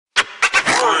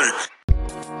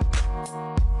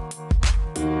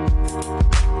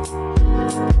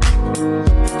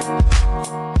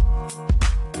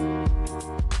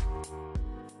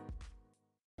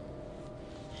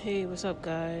Hey, what's up,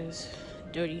 guys?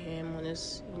 Dirty Ham on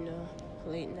this,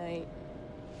 late night,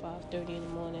 5:30 in the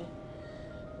morning.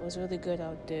 It was really good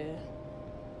out there.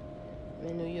 I'm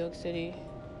in New York City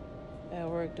at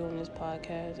work doing this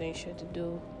podcast. Ain't shit to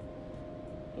do.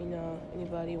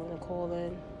 Anybody want to call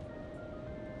in?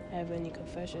 Have any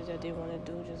confessions that they want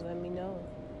to do? Just let me know.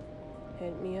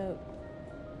 Hit me up.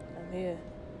 I'm here.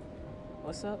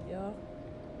 What's up, y'all?